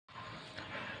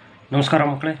ನಮಸ್ಕಾರ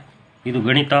ಮಕ್ಕಳೇ, ಇದು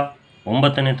ಗಣಿತ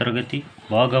 9ನೇ ತರಗತಿ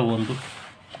ಭಾಗ 1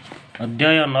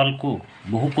 ಅಧ್ಯಾಯ 4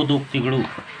 ಬಹುಪದೋಕ್ತಿಗಳು.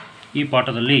 ಈ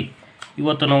ಪಾಠದಲ್ಲಿ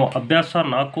ಇವತ್ತು ನಾವು ಅಭ್ಯಾಸ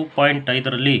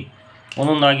 4.5ರಲ್ಲಿ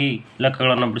ಒಂದೊಂದಾಗಿ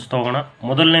ಲೆಕ್ಕಗಳನ್ನು ಬಿಡಿಸ್ತಾ ಹೋಗೋಣ.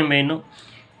 ಮೊದಲನೇ ಮೇನು,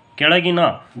 ಕೆಳಗಿನ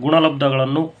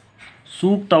ಗುಣಲಬ್ಧಗಳನ್ನು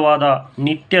ಸೂಕ್ತವಾದ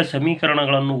ನಿತ್ಯ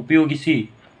ಸಮೀಕರಣಗಳನ್ನು ಉಪಯೋಗಿಸಿ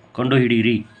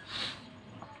ಕಂಡುಹಿಡಿಯಿರಿ.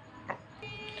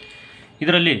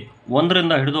 ಇದರಲ್ಲಿ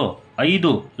 1ರಿಂದ ಹಿಡಿದು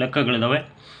 5 ಲೆಕ್ಕಗಳಿದ್ದಾವೆ.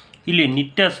 ಇಲ್ಲಿ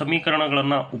ನಿತ್ಯ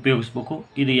ಸಮೀಕರಣಗಳನ್ನು ಉಪಯೋಗಿಸಬೇಕು.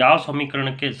 ಇದು ಯಾವ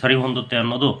ಸಮೀಕರಣಕ್ಕೆ ಸರಿ ಹೊಂದುತ್ತೆ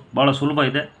ಅನ್ನೋದು ಭಾಳ ಸುಲಭ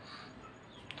ಇದೆ.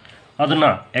 ಅದನ್ನು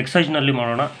ಎಕ್ಸೈಜ್ನಲ್ಲಿ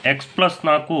ಮಾಡೋಣ.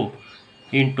 x+4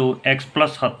 ಇಂಟು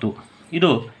x+10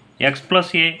 ಇದು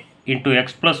x+a into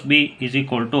x+b is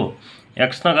equal to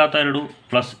x²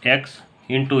 plus x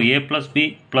into a+b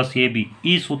plus ab.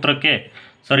 ಈ ಸೂತ್ರಕ್ಕೆ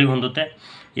ಸರಿ ಹೊಂದುತ್ತೆ.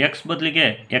 x ಬದಲಿಗೆ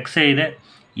xೇ ಇದೆ,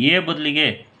 a ಬದಲಿಗೆ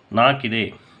 4 ಇದೆ,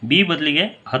 b ಬದಲಿಗೆ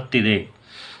 10 ಇದೆ.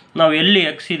 ನಾವು ಎಲ್ಲಿ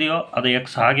x ಇದೆಯೋ ಅದು x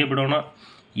ಹಾಗೆ ಬಿಡೋಣ.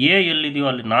 a ಎಲ್ಲಿದೆಯೋ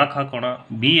ಅಲ್ಲಿ 4 ಹಾಕೋಣ,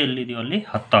 b ಎಲ್ಲಿದೆಯೋ ಅಲ್ಲಿ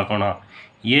 10 ಹಾಕೋಣ.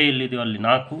 a ಎಲ್ಲಿದೆಯೋ ಅಲ್ಲಿ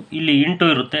 4, ಇಲ್ಲಿ ಇಂಟು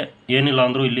ಇರುತ್ತೆ, ಏನಿಲ್ಲ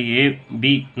ಅಂದರೂ ಇಲ್ಲಿ a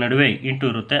b ನಡುವೆ ಇಂಟು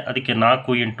ಇರುತ್ತೆ, ಅದಕ್ಕೆ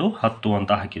 4 ಇಂಟು 10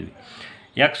 ಅಂತ ಹಾಕಿದ್ವಿ.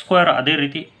 x² ಅದೇ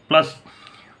ರೀತಿ ಪ್ಲಸ್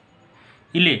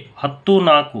ಇಲ್ಲಿ 10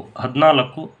 4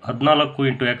 14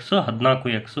 14 ಇಂಟು x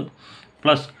 14x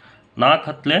ಪ್ಲಸ್ 4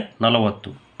 10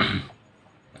 40.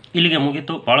 ಇಲ್ಲಿಗೆ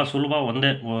ಮುಗೀತು, ಭಾಳ ಸುಲಭ.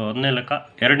 ಒಂದನೇ ಲೆಕ್ಕ.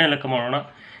 ಎರಡನೇ ಲೆಕ್ಕ ಮಾಡೋಣ.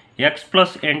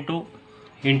 x+8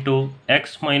 ಇಂಟು x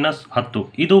 - 10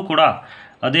 ಇದು ಕೂಡ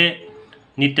ಅದೇ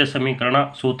ನಿತ್ಯ ಸಮೀಕರಣ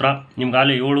ಸೂತ್ರ.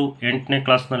 ನಿಮ್ಗಾಲೇ 7, 8ನೇ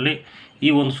ಕ್ಲಾಸ್ನಲ್ಲಿ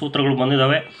ಈ ಒಂದು ಸೂತ್ರಗಳು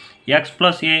ಬಂದಿದ್ದಾವೆ.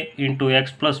 x+a into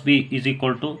x+b is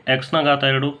equal to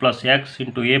x² plus x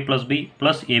into a+b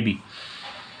plus ab.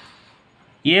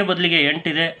 a ಬದಲಿಗೆ 8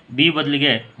 ಇದೆ, b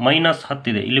ಬದಲಿಗೆ -10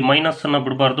 ಇದೆ. ಇಲ್ಲಿ ಮೈನಸ್ಸನ್ನು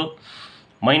ಬಿಡಬಾರ್ದು,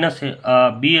 ಮೈನಸ್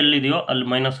ಬಿ ಎಲ್ಲಿದೆಯೋ ಅಲ್ಲಿ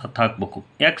 -10 ಹಾಕಬೇಕು.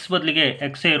 ಎಕ್ಸ್ ಬದಲಿಗೆ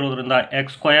ಎಕ್ಸೇ ಇರೋದ್ರಿಂದ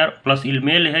x² ಪ್ಲಸ್ ಇಲ್ಲಿ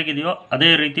ಮೇಲೆ ಹೇಗಿದೆಯೋ ಅದೇ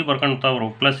ರೀತಿ ಬರ್ಕೊಳ್ತಾ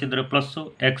ಬರೋದು. ಪ್ಲಸ್ ಇದ್ದರೆ ಪ್ಲಸ್ಸು,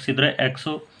 ಎಕ್ಸ್ ಇದ್ದರೆ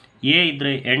ಎಕ್ಸು, ಎ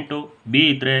ಇದ್ದರೆ 8, ಬಿ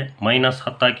ಇದ್ದರೆ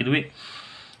 -10 ಹಾಕಿದ್ವಿ.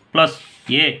 Plus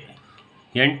A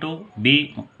 8, B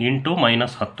into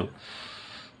 -10.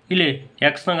 ಇಲ್ಲಿ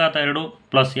x²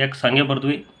 ಪ್ಲಸ್ ಎಕ್ಸ್ ಹಂಗೆ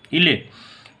ಬರೆದ್ವಿ. ಇಲ್ಲಿ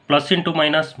ಪ್ಲಸ್ ಇಂಟು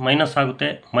ಮೈನಸ್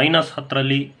ಆಗುತ್ತೆ.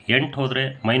 -10ರಲ್ಲಿ 8 ಹೋದರೆ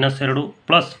 -2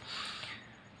 ಪ್ಲಸ್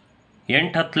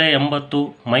 8 10 80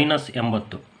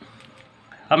 -80.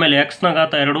 ಆಮೇಲೆ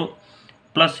x²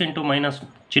 ಪ್ಲಸ್ ಇಂಟು ಮೈನಸ್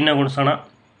ಚಿಹ್ನೆ ಗುಣಿಸೋಣ,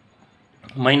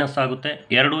 ಮೈನಸ್ ಆಗುತ್ತೆ.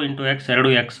 2 into x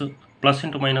 2x plus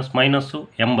into minus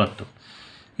 80.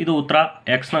 ಇದು ಉತ್ತರ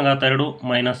x²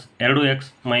 minus 2x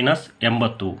minus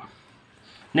 80.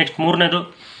 Next ಮೂರನೇದು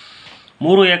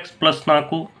 3x +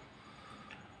 4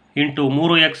 ಇಂಟು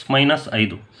 3x -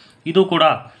 5. ಇದು ಕೂಡ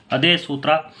ಅದೇ ಸೂತ್ರ.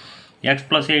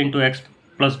 x+a into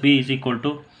x+b is equal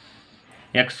to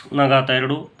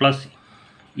x² plus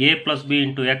a+b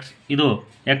into x. ಇದು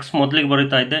x ಮೊದಲಿಗೆ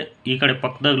ಬರೀತಾ ಇದ್ದೆ, ಈ ಕಡೆ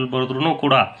ಪಕ್ಕದಲ್ಲಿ ಬರೆದ್ರೂ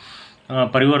ಕೂಡ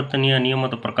ಪರಿವರ್ತನೀಯ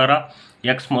ನಿಯಮದ ಪ್ರಕಾರ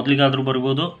x ಮೊದಲಿಗಾದರೂ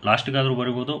ಬರಿಬೋದು, ಲಾಸ್ಟಿಗಾದರೂ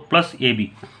ಬರಿಬೋದು. Plus ab.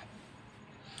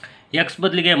 x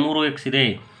ಬದಲಿಗೆ 3x ಇದೆ,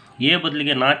 a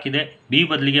ಬದಲಿಗೆ 4 ಇದೆ, b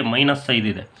ಬದಲಿಗೆ -5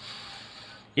 ಇದೆ.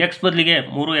 x ಬದಲಿಗೆ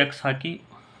 3x ಹಾಕಿ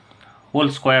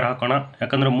ಹೋಲ್ ಸ್ಕ್ವೇರ್ ಹಾಕೋಣ,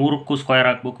 ಯಾಕಂದರೆ 3ಕ್ಕೂ ಸ್ಕ್ವೇರ್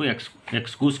ಹಾಕಬೇಕು,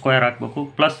 ಎಕ್ಸ್ಗೂ ಸ್ಕ್ವೇರ್ ಹಾಕಬೇಕು.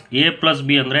 ಪ್ಲಸ್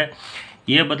a+b ಅಂದರೆ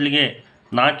a ಬದಲಿಗೆ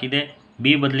 4 ಇದೆ,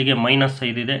 ಬಿ ಬದಲಿಗೆ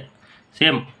 -5 ಇದೆ.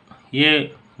 ಸೇಮ್ ಎ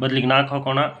ಬದಲಿಗೆ 4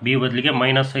 ಹಾಕೋಣ, ಬಿ ಬದಲಿಗೆ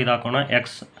 -5 ಹಾಕೋಣ.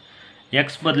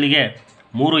 ಎಕ್ಸ್ ಬದಲಿಗೆ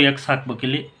 3x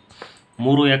ಹಾಕ್ಬೇಕಿಲ್ಲಿ,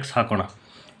 3x ಹಾಕೋಣ.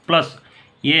 Plus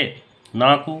A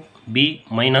 4, B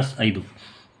 -5.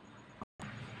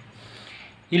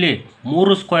 ಇಲ್ಲಿ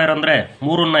 3 ಸ್ಕ್ವೇರ್ ಅಂದರೆ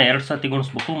 3ನ್ನ 2 ಸತಿ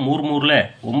ಗುಣಿಸ್ಬೇಕು. 3 3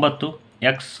 9.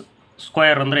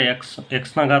 x² ಅಂದರೆ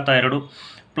x²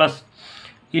 ಪ್ಲಸ್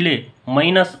ಇಲ್ಲಿ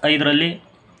 -5ರಲ್ಲಿ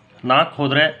 4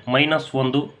 ಹೋದರೆ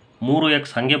 -1, 3x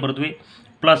ಹಾಗೆ ಬರೆದ್ವಿ.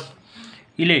 ಪ್ಲಸ್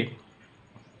ಇಲ್ಲಿ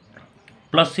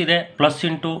ಪ್ಲಸ್ ಇದೆ, ಪ್ಲಸ್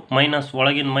ಇಂಟು ಮೈನಸ್,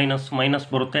 ಒಳಗಿನ ಮೈನಸ್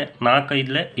ಬರುತ್ತೆ. 4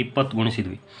 5 20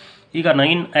 ಗುಣಿಸಿದ್ವಿ. ಈಗ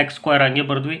 9x² ಹಾಗೆ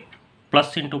ಬರೆದ್ವಿ.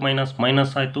 ಪ್ಲಸ್ ಇಂಟು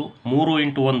ಮೈನಸ್ ಆಯಿತು. 3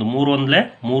 ಇಂಟು 1 3 1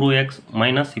 3x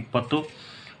ಮೈನಸ್ 20.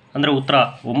 ಅಂದರೆ ಉತ್ತರ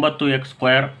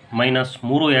 9x² ಮೈನಸ್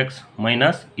 3x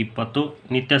ಮೈನಸ್ 20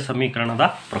 ನಿತ್ಯ ಸಮೀಕರಣದ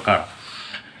ಪ್ರಕಾರ.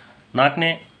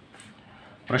 4ನೇ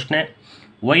ಪ್ರಶ್ನೆ,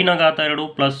 y²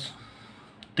 ಪ್ಲಸ್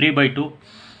 3/2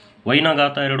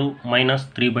 y² ಮೈನಸ್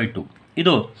 3/2.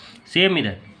 ಇದು ಸೇಮ್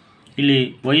ಇದೆ. ಇಲ್ಲಿ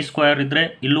y² ಇದ್ದರೆ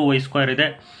ಇಲ್ಲೂ y² ಇದೆ.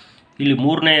 ಇಲ್ಲಿ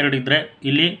 3ನೇ 2 ಇದ್ದರೆ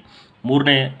ಇಲ್ಲಿ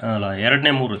 2ನೇ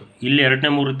 3, ಇಲ್ಲಿ 2ನೇ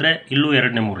 3 ಇದ್ದರೆ ಇಲ್ಲೂ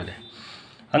 2ನೇ 3 ಇದೆ.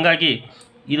 ಹಾಗಾಗಿ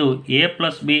ಇದು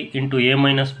a+b ಇಂಟು a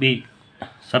 - b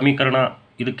ಸಮೀಕರಣ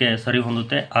ಇದಕ್ಕೆ ಸರಿ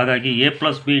ಹೊಂದುತ್ತೆ. ಹಾಗಾಗಿ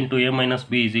a+b into a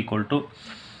 - b is equal to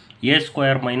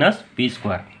a² minus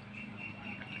b².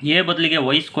 A ಬದಲಿಗೆ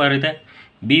y² ಇದೆ,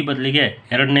 ಬಿ ಬದಲಿಗೆ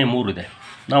 2ನೇ 3 ಇದೆ.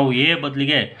 ನಾವು ಎ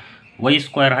ಬದಲಿಗೆ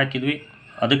y² ಹಾಕಿದ್ವಿ,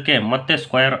 ಅದಕ್ಕೆ ಮತ್ತೆ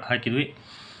ಸ್ಕ್ವೇರ್ ಹಾಕಿದ್ವಿ.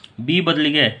 ಬಿ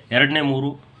ಬದಲಿಗೆ 2ನೇ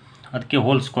 3 ಅದಕ್ಕೆ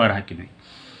ಹೋಲ್ ಸ್ಕ್ವೇರ್ ಹಾಕಿದ್ವಿ.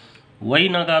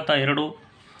 ವೈನ ಘಾತ 2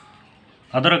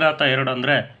 ಅದರ ಘಾತ 2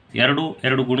 ಅಂದರೆ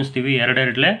 2 ಗುಣಿಸ್ತೀವಿ, 2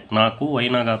 2 4,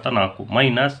 ವೈನ ಘಾತ 4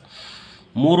 ಮೈನಸ್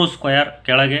 3 ಸ್ಕ್ವೇರ್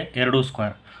ಕೆಳಗೆ 2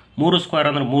 ಸ್ಕ್ವೇರ್. 3 ಸ್ಕ್ವೇರ್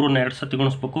ಅಂದರೆ 3ನ್ನ 2 ಸತಿ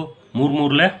ಗುಣಿಸ್ಬೇಕು, 3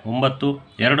 3 9,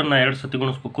 2ನ್ನ 2 ಸತಿ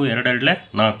ಗುಣಿಸ್ಬೇಕು, 2 2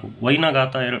 4, ವೈನ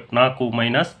ಘಾತ 4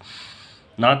 ಮೈನಸ್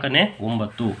 4ನೇ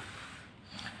 9.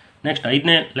 ನೆಕ್ಸ್ಟ್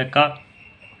 5ನೇ ಲೆಕ್ಕ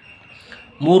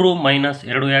 3 minus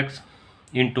 2x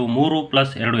into 3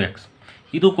 plus 2x.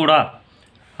 ಇದು ಕೂಡ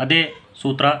ಅದೇ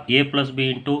ಸೂತ್ರ a plus B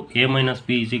into a minus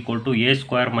B is equal to a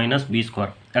square minus B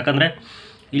square. ಯಾಕಂದರೆ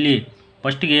ಇಲ್ಲಿ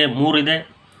ಫಸ್ಟಿಗೆ 3 ಇದೆ,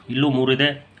 ಇಲ್ಲೂ 3 ಇದೆ,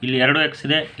 ಇಲ್ಲಿ 2x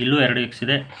ಇದೆ, ಇಲ್ಲೂ 2x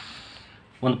ಇದೆ,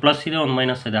 ಒಂದು ಪ್ಲಸ್ ಇದೆ ಒಂದು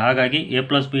ಮೈನಸ್ ಇದೆ. ಹಾಗಾಗಿ a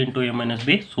plus B into a minus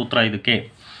B ಸೂತ್ರ ಇದಕ್ಕೆ.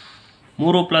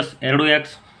 3 plus 2x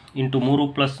into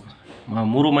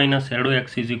 3 minus 2x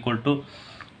is equal to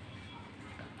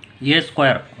a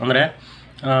square ಅಂದರೆ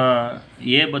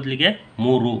a ಬದಲಿಗೆ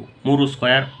 3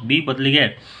 ಸ್ಕ್ವೇರ್, b ಬದಲಿಗೆ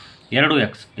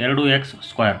 2x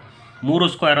ಸ್ಕ್ವೇರ್. 3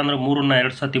 ಸ್ಕ್ವೇರ್ ಅಂದರೆ 3ನ್ನ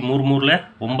 2 ಸತಿ 3 3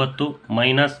 9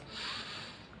 ಮೈನಸ್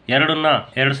 2ನ್ನ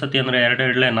 2 ಸತಿ ಅಂದರೆ 2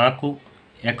 2 4,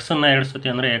 ಎಕ್ಸನ್ನು 2 ಸತಿ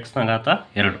ಅಂದರೆ ಎಕ್ಸ್ನ ಘಾತ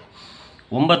 2,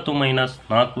 9 ಮೈನಸ್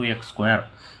 4x ಸ್ಕ್ವೇರ್.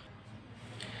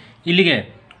 ಇಲ್ಲಿಗೆ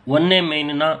 1ನೇ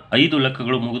ಮೇನಿನ 5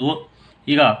 ಲೆಕ್ಕಗಳು ಮುಗಿದವು.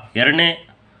 ಈಗ 2ನೇ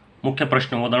ಮುಖ್ಯ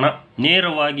ಪ್ರಶ್ನೆ ಓದೋಣ.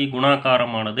 ನೇರವಾಗಿ ಗುಣಾಕಾರ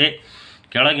ಮಾಡದೆ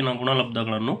ಕೆಳಗಿನ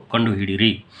ಗುಣಲಬ್ಧಗಳನ್ನು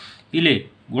ಕಂಡುಹಿಡಿಯಿರಿ. ಇಲ್ಲಿ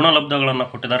ಗುಣಲಬ್ಧಗಳನ್ನು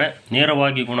ಕೊಟ್ಟಿದ್ದಾರೆ.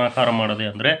 ನೇರವಾಗಿ ಗುಣಾಕಾರ ಮಾಡದೆ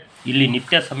ಅಂದರೆ ಇಲ್ಲಿ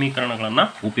ನಿತ್ಯ ಸಮೀಕರಣಗಳನ್ನು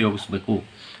ಉಪಯೋಗಿಸಬೇಕು.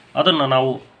 ಅದನ್ನು ನಾವು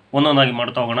ಒಂದೊಂದಾಗಿ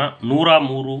ಮಾಡ್ತಾ ಹೋಗೋಣ.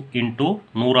 103 ಇಂಟು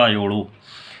 107.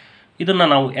 ಇದನ್ನು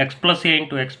ನಾವು x plus A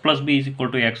into X plus B is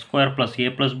equal to X square plus A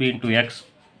plus B into X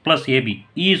plus A B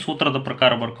ಈ ಸೂತ್ರದ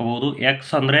ಪ್ರಕಾರ ಬರ್ಕೋಬೋದು.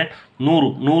 ಎಕ್ಸ್ ಅಂದರೆ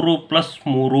 100 ಪ್ಲಸ್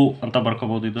 3 ಅಂತ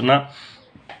ಬರ್ಕೋಬೋದು. ಇದನ್ನು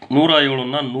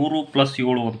 107ನ್ನ 100 ಪ್ಲಸ್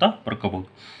 7 ಅಂತ ಬರ್ಕೋಬೋದು.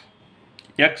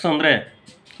 ಎಕ್ಸ್ ಅಂದರೆ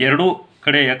ಎರಡೂ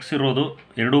ಕಡೆ ಎಕ್ಸ್ ಇರೋದು,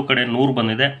 ಎರಡೂ ಕಡೆ 100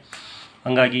 ಬಂದಿದೆ,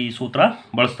 ಹಾಗಾಗಿ ಈ ಸೂತ್ರ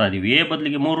ಬಳಸ್ತಾ ಇದ್ದೀವಿ. ಎ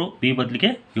ಬದಲಿಗೆ 3, ಬಿ ಬದಲಿಗೆ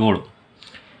 7.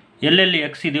 ಎಲ್ಲೆಲ್ಲಿ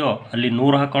ಎಕ್ಸ್ ಇದೆಯೋ ಅಲ್ಲಿ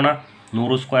 100 ಹಾಕೋಣ,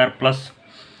 100 ಸ್ಕ್ವೇರ್ ಪ್ಲಸ್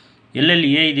ಎಲ್ಲೆಲ್ಲಿ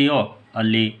ಎ ಇದೆಯೋ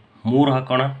ಅಲ್ಲಿ 3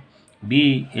 ಹಾಕೋಣ, ಬಿ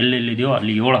ಎಲ್ಲೆಲ್ಲಿದೆಯೋ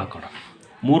ಅಲ್ಲಿ 7 ಹಾಕೋಣ.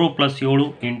 3 ಪ್ಲಸ್ 7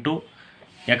 ಇಂಟು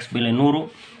ಎಕ್ಸ್ ಬೆಲೆ 100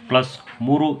 plus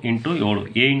 3 into 7,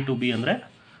 A into B ಅಂದರೆ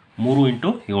 3 ಇಂಟು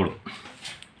 7.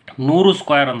 100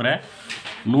 ಸ್ಕ್ವೇರ್ ಅಂದರೆ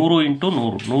 100 ಇಂಟು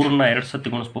 100, 100ನ್ನ 2 ಸತಿ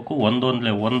ಗುಣಿಸ್ಬೇಕು, 1 1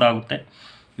 1 ಆಗುತ್ತೆ.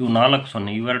 ಇವು 4 0,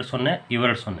 ಇವೆರಡು 0,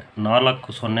 ಇವೆರಡು 0,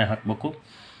 4 0 ಹಾಕಬೇಕು,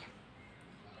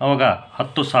 ಆವಾಗ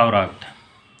 10,000 ಆಗುತ್ತೆ.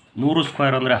 100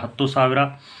 ಸ್ಕ್ವೇರ್ ಅಂದರೆ 10,000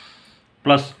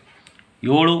 ಪ್ಲಸ್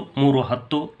 7 3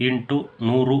 10 ಇಂಟು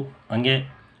 100 ಹಂಗೆ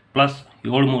ಪ್ಲಸ್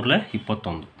 7 3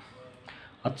 21,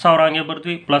 10,000 ಹಂಗೆ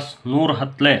ಬರ್ತೀವಿ. ಪ್ಲಸ್ 100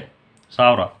 10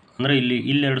 1000 ಅಂದರೆ ಇಲ್ಲಿ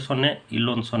 2 0,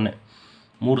 ಇಲ್ಲೊಂದು 0,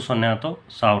 3 0 ಆಯಿತು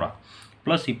 1000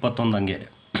 ಪ್ಲಸ್ 21 ಹಂಗೆ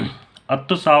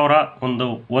 10,000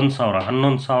 1,000 11,000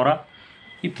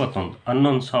 21,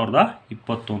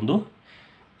 11,021.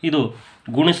 ಇದು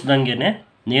ಗುಣಿಸ್ದಂಗೆ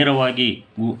ನೇರವಾಗಿ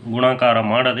ಗುಣಾಕಾರ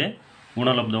ಮಾಡದೆ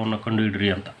ಗುಣಲಬ್ಧವನ್ನು ಕಂಡುಹಿಡ್ರಿ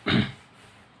ಅಂತ.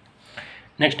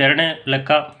 ನೆಕ್ಸ್ಟ್ 2ನೇ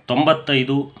ಲೆಕ್ಕ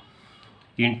 95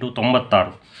 ಇಂಟು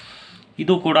 96.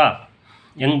 ಇದು ಕೂಡ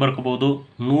ಹೆಂಗೆ ಬರ್ಕೋಬೋದು?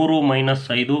 100 ಮೈನಸ್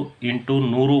 5 ಇಂಟು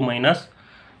 100 ಮೈನಸ್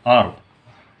 6.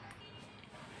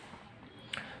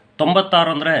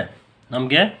 96 ಅಂದರೆ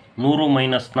ನಮಗೆ 100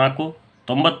 ಮೈನಸ್ 4,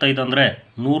 95 ಅಂದರೆ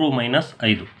 100 ಮೈನಸ್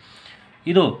 5.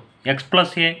 ಇದು X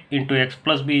plus A into X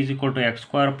plus B is equal to X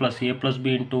square plus A plus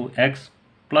B into X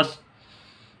plus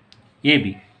A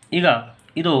B. ಈಗ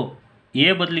ಇದು ಎ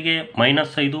ಬದಲಿಗೆ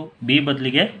 -5, ಬಿ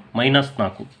ಬದಲಿಗೆ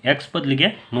 -4, ಎಕ್ಸ್ ಬದಲಿಗೆ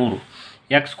 100.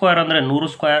 ಎಕ್ಸ್ ಸ್ಕ್ವೇರ್ ಅಂದರೆ 100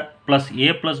 square plus A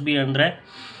plus B ಅಂದರೆ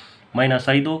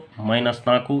 -5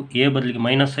 -4, A ಬದಲಿಗೆ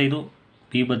 -5,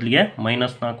 B ಬದಲಿಗೆ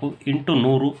 -4 into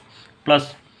 100 plus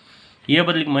A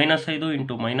ಬದಲಿಗೆ -5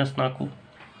 ಇಂಟು -4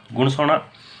 ಗುಣಿಸೋಣ.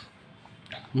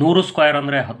 100 ಸ್ಕ್ವೇರ್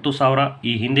ಅಂದರೆ 10,000.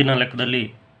 ಈ ಹಿಂದಿನ ಲೆಕ್ಕದಲ್ಲಿ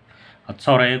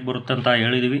 10,000 ಹೇಗೆ ಬರುತ್ತೆ ಅಂತ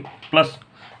ಹೇಳಿದ್ದೀವಿ. ಪ್ಲಸ್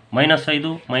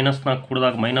 -5 -4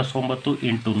 ಕೂಡಿದಾಗ -9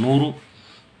 ಇಂಟು 100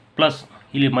 ಪ್ಲಸ್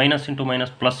ಇಲ್ಲಿ ಮೈನಸ್ ಇಂಟು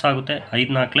ಮೈನಸ್ ಪ್ಲಸ್ ಆಗುತ್ತೆ. 5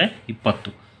 4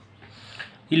 20.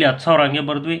 ಇಲ್ಲಿ 10,000 ಹಂಗೆ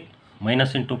ಬರೆದ್ವಿ,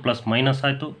 ಮೈನಸ್ ಇಂಟು ಪ್ಲಸ್ ಮೈನಸ್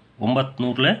ಆಯಿತು. 9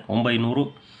 9 900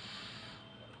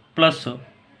 ಪ್ಲಸ್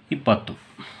 20.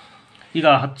 ಈಗ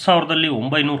 10,000ದಲ್ಲಿ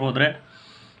 900 ಹೋದರೆ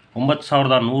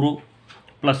 9,100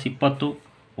 ಪ್ಲಸ್ 20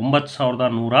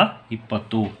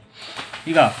 9,120.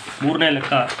 ಈಗ 3ನೇ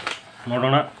ಲೆಕ್ಕ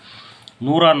ನೋಡೋಣ.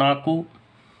 104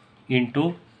 ಇಂಟು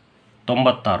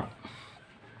 96.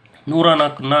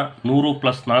 104ನ್ನ 100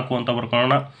 ಪ್ಲಸ್ 4 ಅಂತ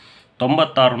ಬರ್ಕೊಳ್ಳೋಣ.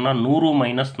 96ನ್ನ 100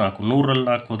 ಮೈನಸ್ 4, 100ರಲ್ಲಿ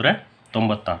 4 ಹೋದರೆ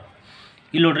 96.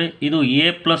 ಇಲ್ಲಿ ನೋಡ್ರಿ, ಇದು A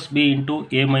plus B into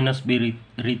A minus B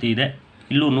ರೀತಿ ಇದೆ.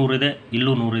 ಇಲ್ಲೂ 100 ಇದೆ,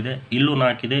 ಇಲ್ಲೂ 100 ಇದೆ, ಇಲ್ಲೂ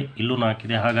 4 ಇದೆ, ಇಲ್ಲೂ 4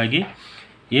 ಇದೆ. ಹಾಗಾಗಿ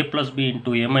A plus B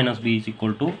into A minus B is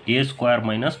equal to A square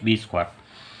minus B square.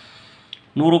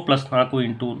 100 + 4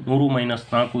 × 100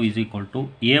 - 4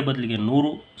 = A ಬದಲಿಗೆ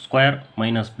 100 ಸ್ಕ್ವೇರ್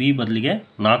ಮೈನಸ್ ಬಿ ಬದಲಿಗೆ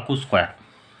 4 ಸ್ಕ್ವೇರ್.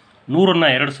 100ನ್ನು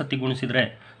 2 ಸತಿ ಗುಣಿಸಿದರೆ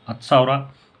 10,000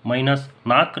 ಮೈನಸ್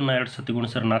 4ನ್ನು 2 ಸತಿ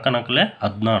ಗುಣಿಸಿದ್ರೆ 4 4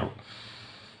 16.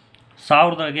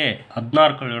 1000ಗೆ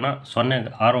 16 ಕಳೆಯೋಣ, 0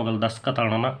 6 ಹೋಗಲ್ಲ, ದಶಕ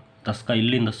ತಗೊಳ್ಳೋಣ. ದಶಕ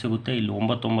ಇಲ್ಲಿಂದ ಸಿಗುತ್ತೆ, ಇಲ್ಲಿ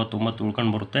 9 9 9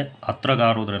 ಉಳ್ಕೊಂಡು ಬರುತ್ತೆ. 10ಗೆ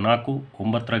 6 ಹೋದರೆ 4,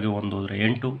 9ಗೆ 1 ಹೋದರೆ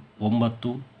 8,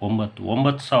 9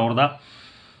 9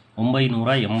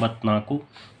 9984.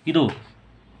 ಇದು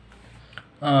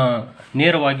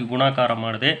ನೇರವಾಗಿ ಗುಣಾಕಾರ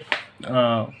ಮಾಡದೆ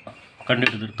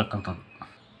ಕಂಡುಹಿಡಿದಿರ್ತಕ್ಕಂಥದ್ದು.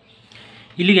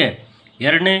 ಇಲ್ಲಿಗೆ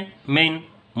ಎರಡನೇ ಮೇನ್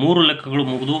 3 ಲೆಕ್ಕಗಳು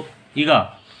ಮುಗಿದು ಈಗ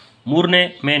ಮೂರನೇ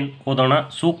ಮೇನ್ ಓದೋಣ.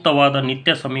 ಸೂಕ್ತವಾದ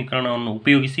ನಿತ್ಯ ಸಮೀಕರಣವನ್ನು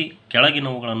ಉಪಯೋಗಿಸಿ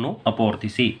ಕೆಳಗಿನವುಗಳನ್ನು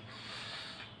ಅಪವರ್ತಿಸಿ.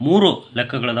 3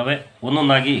 ಲೆಕ್ಕಗಳಿದ್ದಾವೆ,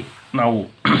 ಒಂದೊಂದಾಗಿ ನಾವು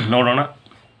ನೋಡೋಣ.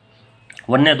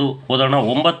 ಒಂದನೇದು ಓದೋಣ.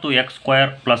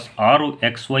 9x² +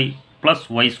 6xy +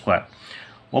 y².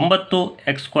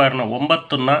 9x²ನ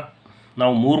 9ನ್ನು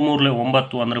ನಾವು 3 3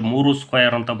 9 ಅಂದರೆ 3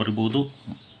 ಸ್ಕ್ವೇರ್ ಅಂತ ಬರಿಬೋದು.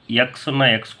 ಎಕ್ಸನ್ನು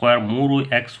x²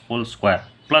 3x²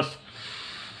 ಪ್ಲಸ್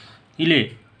ಇಲ್ಲಿ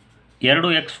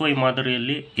 2xy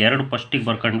ಮಾದರಿಯಲ್ಲಿ 2 ಫಸ್ಟಿಗೆ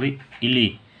ಬರ್ಕೊಂಡ್ವಿ. ಇಲ್ಲಿ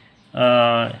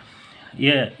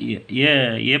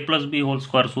A plus B whole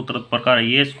square ಸೂತ್ರದ ಪ್ರಕಾರ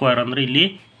a² ಅಂದರೆ ಇಲ್ಲಿ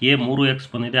a 3x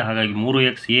ಬಂದಿದೆ, ಹಾಗಾಗಿ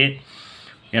 3x a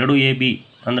 2ab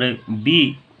ಅಂದರೆ b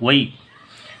y,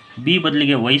 b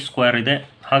ಬದಲಿಗೆ y² ಇದೆ,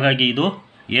 ಹಾಗಾಗಿ ಇದು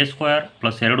a²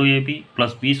 + 2ab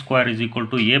 + b²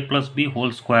 = a + b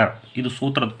whole square. ಇದು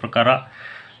ಸೂತ್ರದ ಪ್ರಕಾರ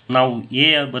ನಾವು a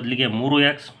ಬದಲಿಗೆ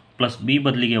 3x + b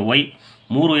ಬದಲಿಗೆ y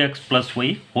 3x + y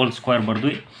whole square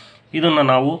ಬರೆದ್ವಿ. ಇದನ್ನು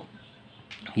ನಾವು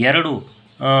ಎರಡು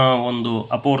ಒಂದು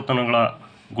ಅಪವರ್ತನಗಳ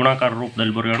ಗುಣಾಕಾರ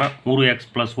ರೂಪದಲ್ಲಿ ಬರೆಯೋಣ. 3x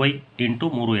 + y ×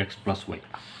 3x + y.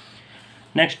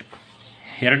 Next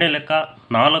ಎರಡನೇ ಲೆಕ್ಕ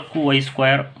 4y² -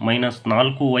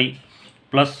 4y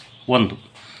 + 1.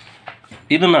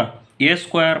 ಇದನ್ನು a² -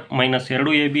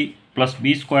 2ab +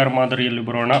 b² ಮಾದರಿಯಲ್ಲಿ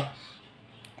ಬರೋಣ.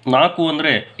 4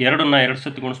 ಅಂದರೆ 2ನ್ನು 2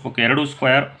 ಸತಿ ಗುಣಿಸ್ಬೇಕು, 2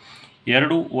 ಸ್ಕ್ವೇರ್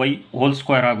 2y ಹೋಲ್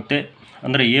ಸ್ಕ್ವೇರ್ ಆಗುತ್ತೆ,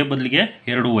 ಅಂದರೆ a ಬದಲಿಗೆ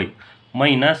 2y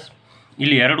ಮೈನಸ್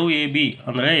ಇಲ್ಲಿ 2ab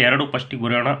ಅಂದರೆ 2 ಫಸ್ಟಿಗೆ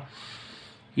ಬರೆಯೋಣ.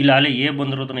 ಇಲ್ಲಿ ಅಲ್ಲಿ a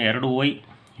ಬಂದಿರೋದನ್ನು 2y,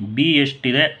 b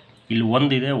ಎಷ್ಟಿದೆ ಇಲ್ಲಿ 1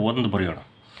 ಇದೆ, 1 ಬರೆಯೋಣ.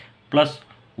 ಪ್ಲಸ್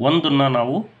 1ನ್ನು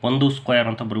ನಾವು 1 ಸ್ಕ್ವೇರ್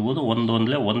ಅಂತ ಬರಿಬೋದು, 1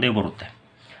 ಒಂದಲೇ ಒಂದೇ ಬರುತ್ತೆ,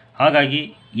 ಹಾಗಾಗಿ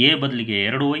a ಬದಲಿಗೆ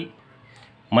 2y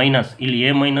ಮೈನಸ್ ಇಲ್ಲಿ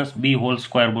a - b ಹೋಲ್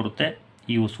ಸ್ಕ್ವೇರ್ ಬರುತ್ತೆ.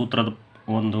 ಇವು ಸೂತ್ರದ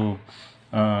ಒಂದು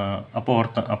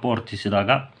ಅಪವರ್ತಿಸಿದಾಗ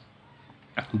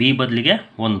b ಬದಲಿಗೆ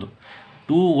 1,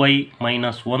 2y -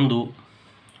 1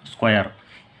 ಸ್ಕ್ವೇರ್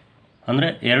ಅಂದರೆ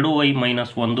 2y -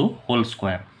 1 ಹೋಲ್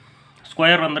ಸ್ಕ್ವೇರ್.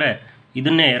 ಸ್ಕ್ವೇರ್ ಅಂದರೆ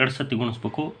ಇದನ್ನೇ 2 ಸತಿ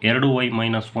ಗುಣಿಸ್ಬೇಕು, 2y -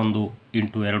 1 ×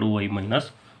 2y -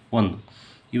 1.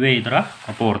 ಇವೇ ಇದರ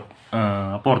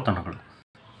ಅಪವರ್ತನಗಳು.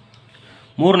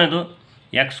 ಮೂರನೇದು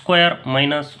x² -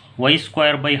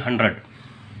 y²/100.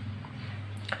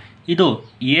 ಇದು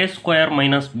a²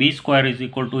 - b² =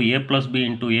 a + b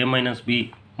 × a - b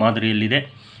ಮಾದರಿಯಲ್ಲಿದೆ.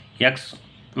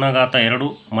 x²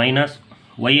 minus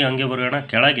y ಹಂಗೆ ಬರೆಯೋಣ.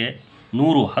 ಕೆಳಗೆ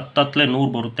 100 10 10 100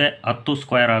 ಬರುತ್ತೆ, 10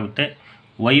 ಸ್ಕ್ವೇರ್ ಆಗುತ್ತೆ,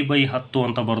 y/10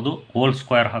 ಅಂತ ಬರೆದು ಹೋಲ್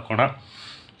ಸ್ಕ್ವೇರ್ ಹಾಕೋಣ.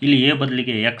 ಇಲ್ಲಿ a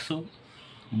ಬದಲಿಗೆ x,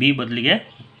 b ಬದಲಿಗೆ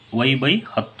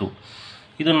y/10.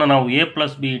 ಇದನ್ನು ನಾವು a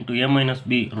 + b × a -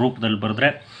 b ರೂಪದಲ್ಲಿ ಬರೆದ್ರೆ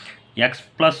x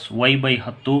 +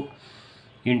 y/10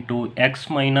 × x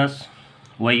 -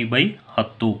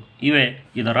 y/10. ಇವೇ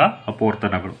ಇದರ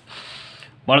ಅಪವರ್ತನಗಳು.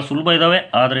 ಭಾಳ ಸುಲಭ ಇದ್ದಾವೆ,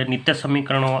 ಆದರೆ ನಿತ್ಯ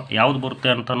ಸಮೀಕರಣ ಯಾವುದು ಬರುತ್ತೆ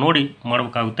ಅಂತ ನೋಡಿ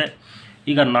ಮಾಡಬೇಕಾಗುತ್ತೆ.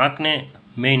 ಈಗ 4ನೇ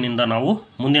ಮೇನಿಂದ ನಾವು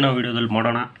ಮುಂದಿನ ವಿಡಿಯೋದಲ್ಲಿ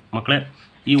ಮಾಡೋಣ ಮಕ್ಕಳೇ.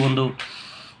 ಈ ಒಂದು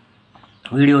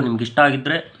ವಿಡಿಯೋ ನಿಮ್ಗೆ ಇಷ್ಟ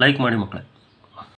ಆಗಿದ್ದರೆ ಲೈಕ್ ಮಾಡಿ ಮಕ್ಕಳೇ.